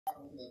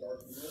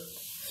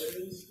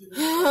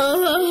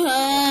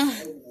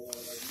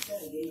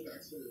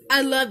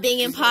I love being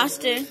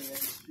imposter.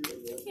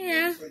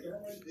 Yeah.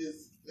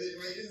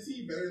 Is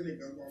he better than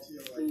Gumball to you?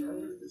 Like,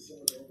 Darwin is so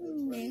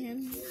adorable.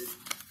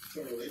 So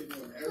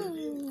relatable and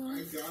everything. I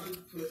gotta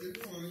put it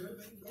longer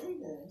than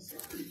Gumball.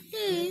 Sorry.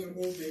 He's the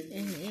most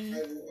main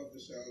title of the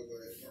show,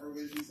 but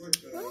Darwin, he's like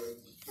the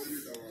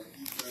underdog.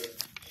 He's the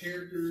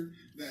character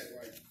that,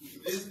 like,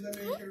 isn't the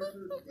main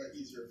character, but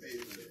he's your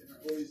favorite. And I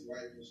always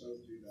like when shows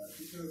do that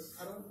because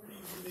I don't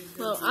believe the main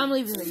character. Well, I'm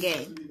leaving the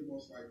game. Be the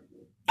most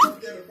likable. Don't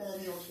forget to follow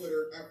me on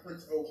Twitter at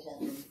Prince O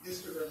Hawkham,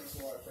 Instagram as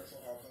well at Prince O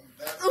Hawkham.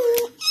 That's where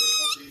you can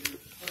stay updated.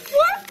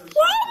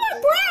 Why am I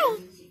brown?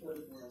 Support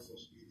us on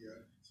social media.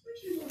 So make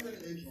sure you go ahead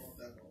and age off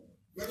that moment.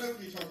 Whatever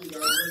we talking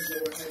about, let's go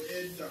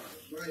ahead and dive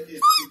right into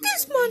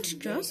this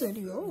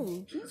monstrosity.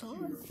 Oh, she's hard.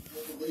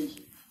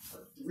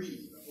 Part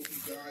 3. I hope you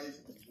guys.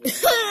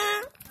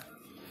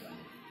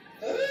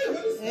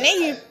 Now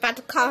you're about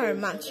to call her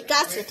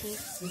monstrosity.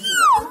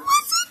 Oh,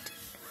 what's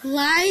it?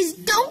 Lies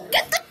don't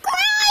get the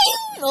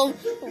grind. Oh,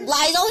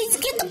 lies always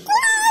get the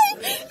grind.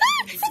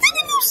 Is that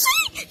the new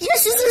saying?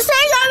 Yes, it's the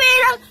saying I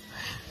made up.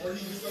 Or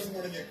he just doesn't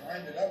want to get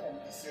grinded up, I'm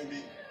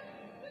assuming.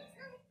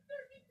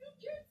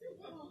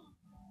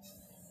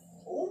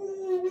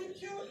 Oh, we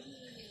killed it.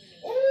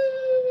 Oh,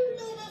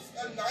 no, that's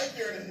a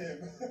nightmare to him.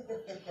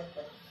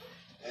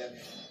 And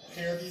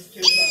here these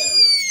kids are.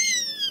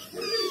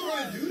 What are they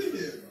trying to do to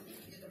him?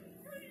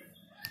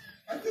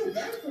 I feel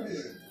bad for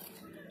him.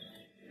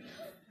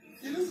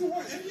 He doesn't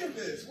want any of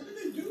this. What did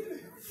they do to him?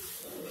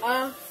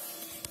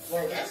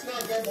 Bro, that's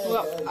not Gumball.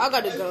 Well, I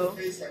gotta go.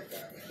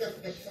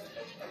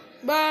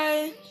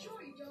 Bye.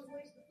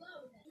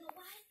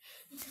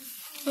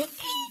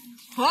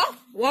 Huh?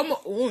 One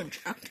more orange.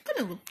 I'm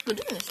gonna look good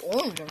in this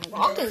orange. I'm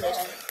rocking this.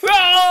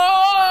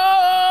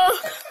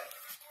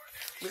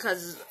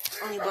 Because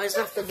only boys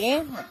left the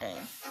game. What the?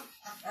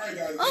 Alright,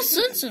 guys. Oh,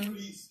 Simpson.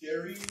 Pretty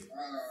scary.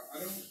 I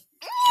don't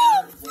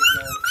care what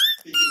y'all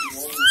think is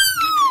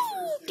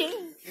wrong.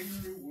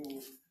 Kangaroo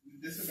will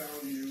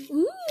disavow you.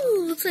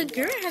 Ooh, looks like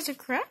Garrett has a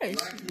crush.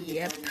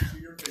 Yep.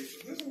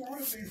 There's a lot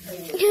of things that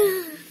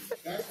will.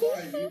 That's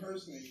why, me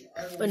personally, I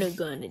will. When I'm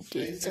going to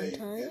date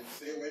sometime.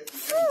 Stay away from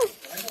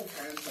anything. I know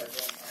friends that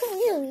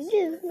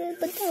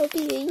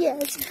don't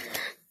yes.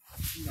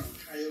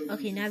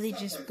 Okay, now they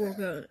just broke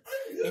out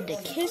into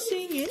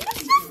kissing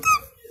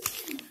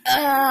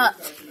and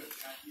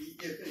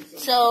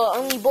so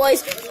only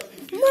boys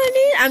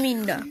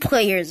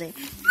players.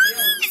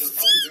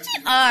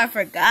 Oh, I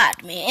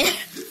forgot, man.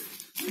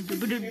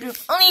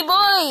 Only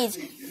boys.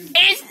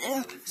 It's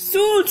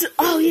suits.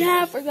 Oh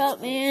yeah, I forgot,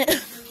 man.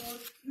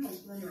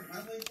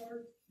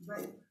 Bro,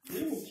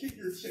 they will kick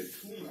your shit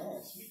clean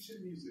off. Sweet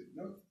chin music.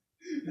 No,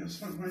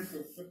 that's not my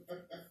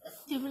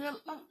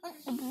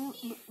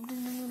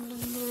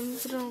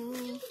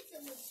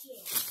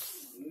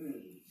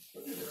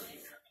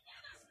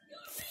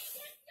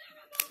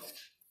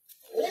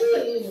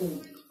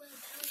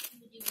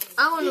I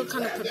want to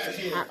kind of put this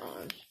hat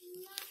on.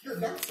 You're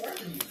not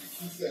slapping me,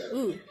 he said.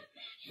 Ooh,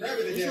 grab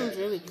it again. This one's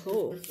really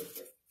cool.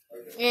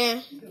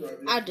 Yeah,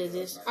 I'll do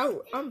this.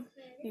 I'll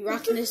be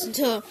rocking this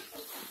until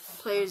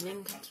players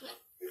in.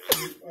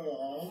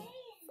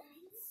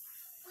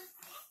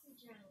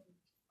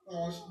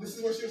 Oh, this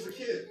is when she was a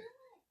kid. Is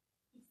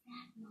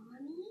that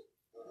mommy?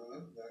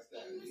 That's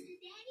daddy.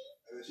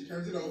 And then she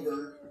turns it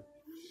over.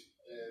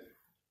 And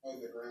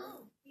on the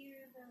ground.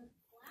 They're the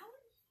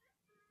flowers?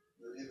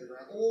 They're in the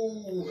ground.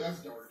 Oh,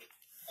 that's dark.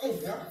 Oh,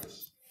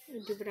 gosh.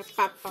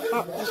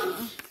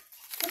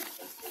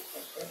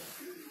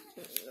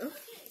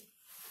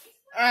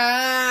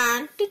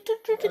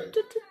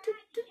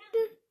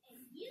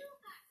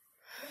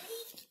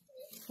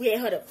 Wait,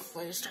 hold up.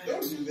 Before you start,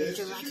 make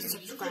sure you like and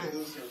subscribe.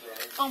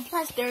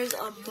 Plus there's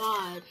a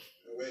mod.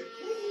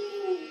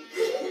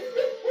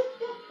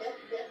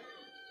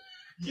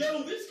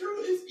 Yo, this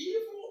girl is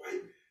evil.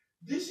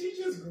 Did she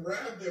just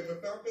grab them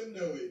without them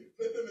knowing?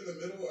 Put them in the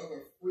middle of a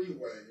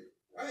freeway.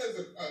 Why has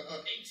a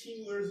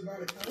 18-year-old about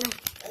to come?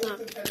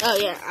 Oh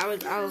yeah, I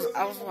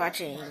was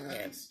watching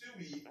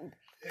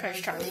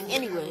Prince Charming.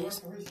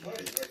 Anyways,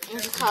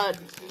 it's called.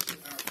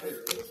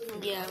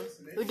 Yeah,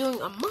 we're doing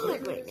a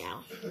mod right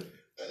now.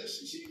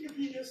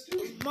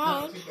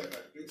 Mod.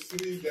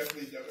 Stewie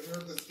definitely doesn't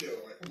have the skill.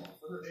 Like, come on,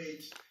 for her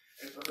age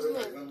and for her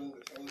like, level of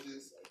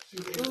intelligence.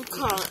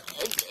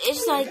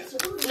 It's like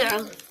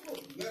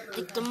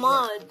it's the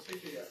mod.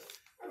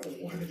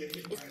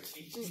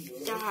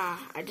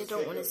 I just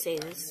don't want to say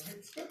this.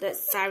 That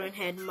Siren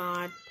Head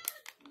mod.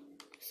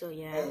 So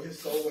yeah.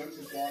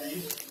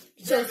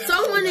 So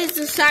someone is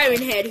the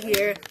Siren Head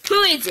here.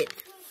 Who is it?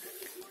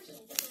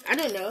 I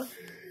don't know.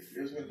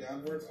 Yours went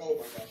downwards. Oh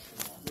my gosh!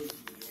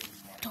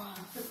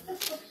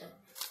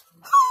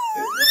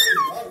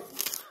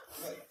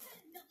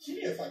 She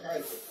needs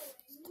psychiatrist.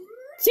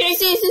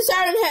 Seriously, it's the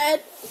Siren Head.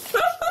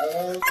 I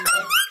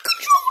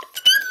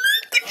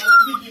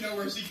don't think you know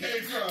where she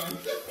came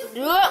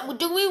from.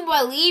 Do we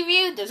believe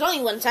you? There's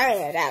only one Siren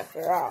Head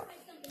after all.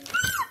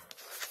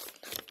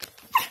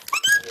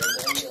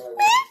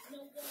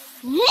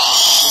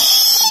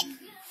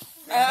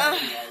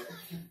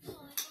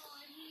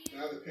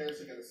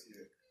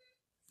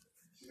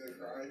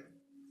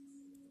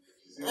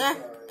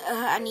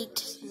 need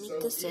to make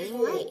the setting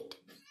right.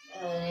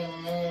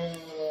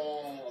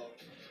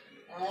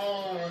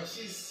 Oh,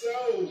 she's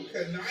so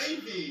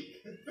conniving.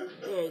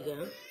 There you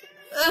go.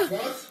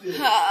 Busted. Big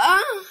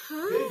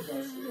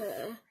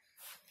busted.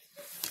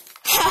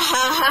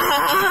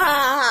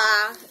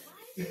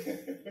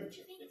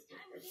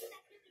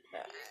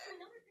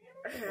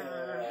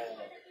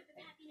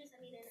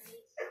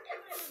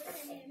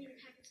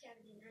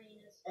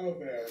 Oh,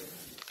 man.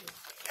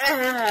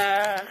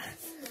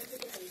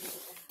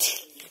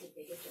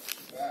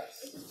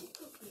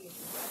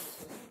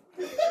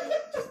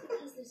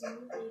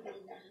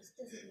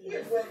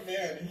 Poor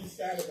man, he's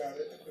sad about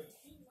it.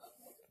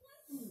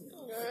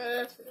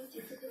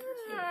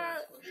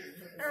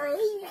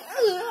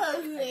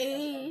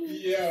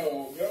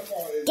 Yo,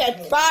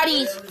 dead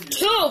bodies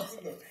too.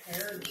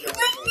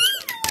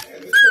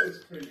 This was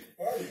pretty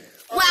funny.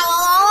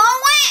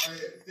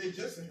 They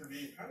just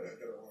intervened. How did I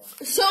get it wrong?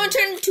 Someone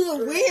turned into a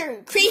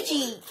weird,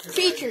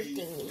 creature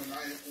thingy.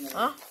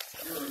 Huh?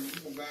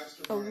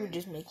 Oh, we were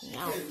just making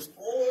out.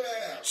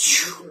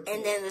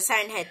 And then the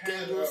siren head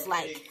thing was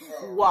like,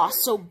 wow,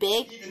 so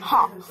big.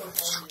 Huh.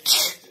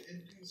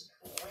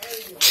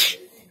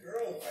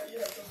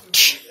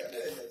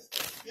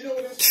 You know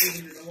what else?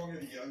 You're no longer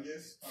the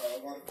youngest.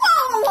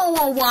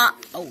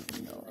 Oh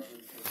no.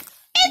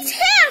 It's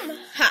him!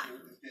 Ha!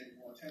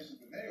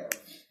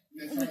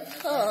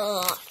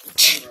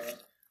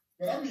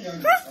 But I'm the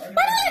youngest. What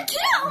did I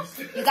kill?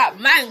 You got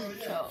mine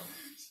killed.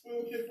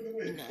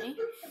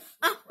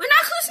 We're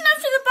not close enough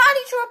to the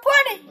body to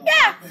report it.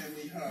 Yeah.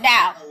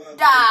 Now,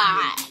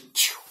 die.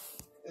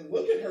 And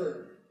look at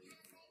her.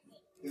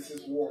 This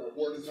is war.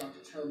 War does not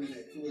determine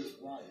who is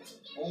right.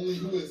 Only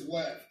who is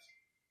left.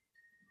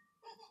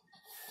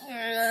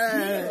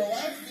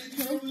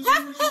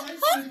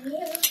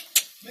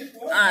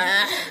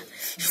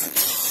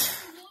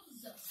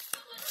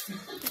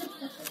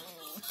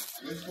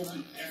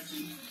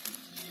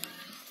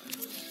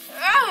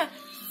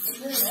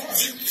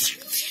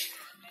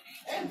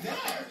 Oh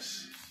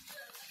gosh!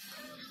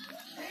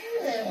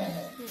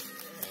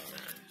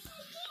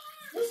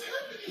 What's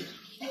happening?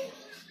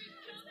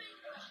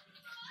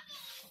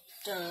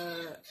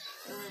 Are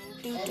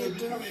they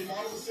becoming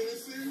model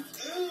citizens?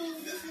 Oh,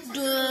 this is